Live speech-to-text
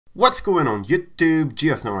What's going on YouTube?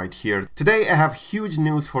 GeoSnow right here. Today I have huge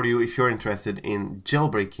news for you if you're interested in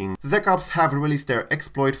jailbreaking. ZecOps have released their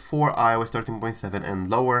exploit for iOS 13.7 and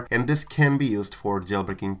lower, and this can be used for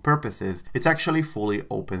jailbreaking purposes. It's actually fully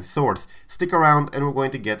open source. Stick around and we're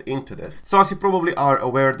going to get into this. So as you probably are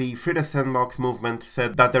aware, the Free the Sandbox movement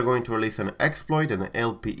said that they're going to release an exploit, an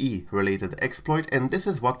LPE related exploit, and this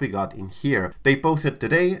is what we got in here. They posted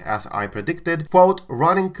today, as I predicted, quote,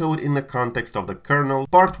 running code in the context of the kernel,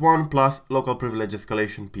 part 1 plus local privilege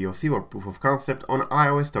escalation POC or proof of concept on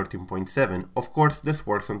iOS 13.7. Of course, this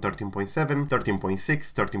works on 13.7, 13.6,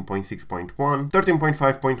 13.6.1,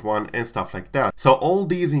 13.5.1 and stuff like that. So all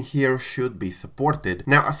these in here should be supported.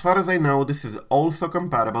 Now, as far as I know, this is also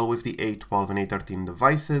compatible with the A12 and A13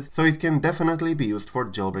 devices, so it can definitely be used for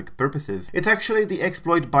jailbreak purposes. It's actually the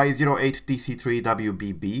exploit by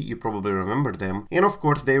 08TC3WBB, you probably remember them, and of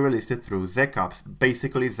course they released it through ZecOps.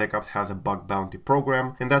 Basically, ZecOps has a bug bounty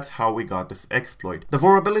program, and that's how we got this exploit. The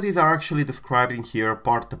vulnerabilities are actually described in here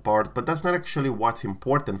part to part, but that's not actually what's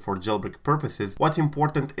important for jailbreak purposes. What's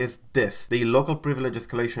important is this, the local privilege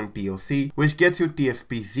escalation POC, which gets you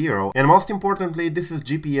tfp0, and most importantly, this is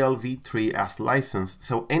GPL v3 as licensed,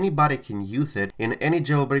 so anybody can use it in any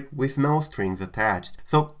jailbreak with no strings attached.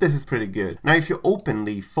 So this is pretty good. Now if you open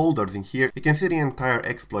the folders in here, you can see the entire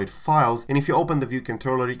exploit files, and if you open the view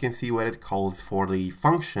controller, you can see what it calls for the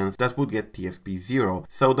functions that would get tfp0.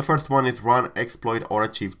 So the first one is run exploit or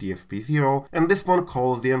achieve tfp0, and this one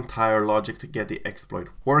calls the entire logic to get the exploit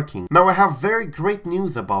working. Now I have very great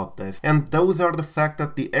news about this, and those are the fact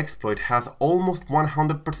that the exploit has almost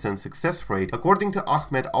 100% success rate. According to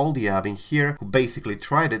Ahmed Aldiab in here, who basically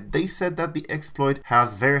tried it, they said that the exploit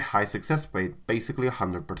has very high success rate, basically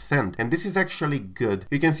 100%, and this is actually good.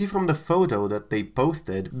 You can see from the photo that they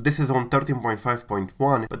posted, this is on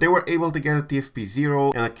 13.5.1, but they were able to get a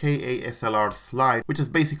tfp0 and a KASLR slide, which is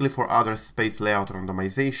basically for other space layout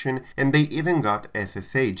randomization, and they even got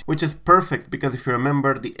SSH, which is perfect because if you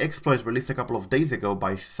remember, the exploit released a couple of days ago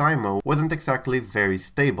by Simo wasn't exactly very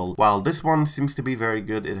stable, while this one seems to be very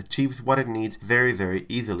good. It achieves what it needs very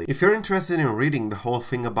easily. If you're interested in reading the whole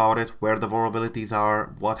thing about it, where the vulnerabilities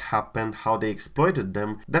are, what happened, how they exploited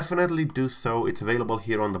them, definitely do so. It's available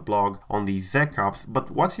here on the blog on the ZecOps, but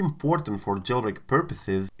what's important for jailbreak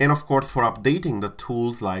purposes, and of course for updating the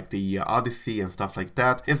tools like the Odyssey and stuff like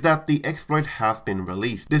that, is that the exploit has been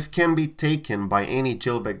released. This can be taken by any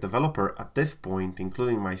jailbreak developer at this point,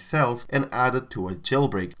 including myself, and added to a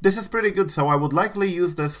jailbreak. This is pretty good, so I would likely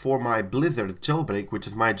use this for my Blizzard jailbreak, which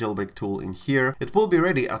is my jailbreak tool in here. It will be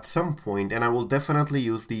ready at some point, and I will definitely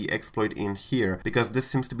use the exploit in here, because this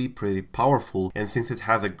seems to be pretty powerful, and since it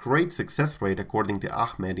has a great success rate according to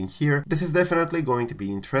Ahmed in here, this is definitely going to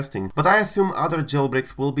be interesting. But I assume other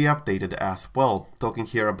jailbreaks will be updated as well. Talking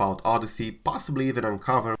here about Odyssey, possibly even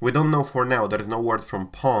Uncover, we don't know for now, there is no word from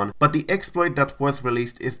Pawn, but the exploit that was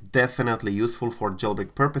released is definitely useful for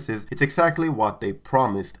jailbreak purposes. It's exactly what they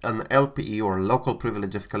promised, an LPE or local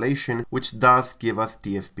privilege escalation, which does give us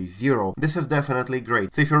tfp0. This is definitely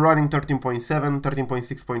great. So if you're running 13.7,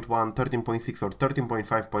 13.6.1, 13.6 or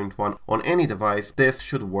 13.5.1 on any device, this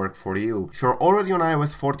should work for you. If you're already on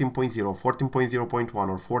iOS 14.0, 14.0.1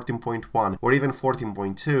 or 14.1 or even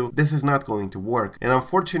 14.2, this is not going to work, and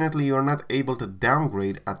unfortunately you're not able to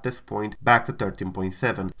downgrade at this point back to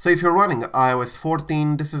 13.7. So if you're running iOS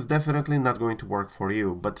 14, this is definitely not going to work for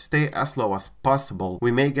you, but stay as low as possible.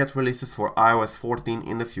 We may get releases for iOS 14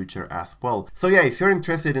 in the future as well. So yeah, if you're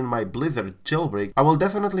interested in my Blizzard jailbreak, I will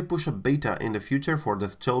definitely push a beta in the future for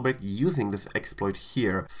this jailbreak using this exploit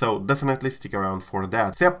here, so definitely stick around for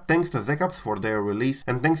that. So yep, thanks to ZecOps for their release,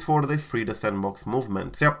 and thanks for the Free the Sandbox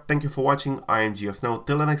movement. So yep, thank you for watching. I am GeoSnow.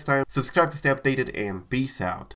 Till the next time, subscribe to stay updated, and peace out.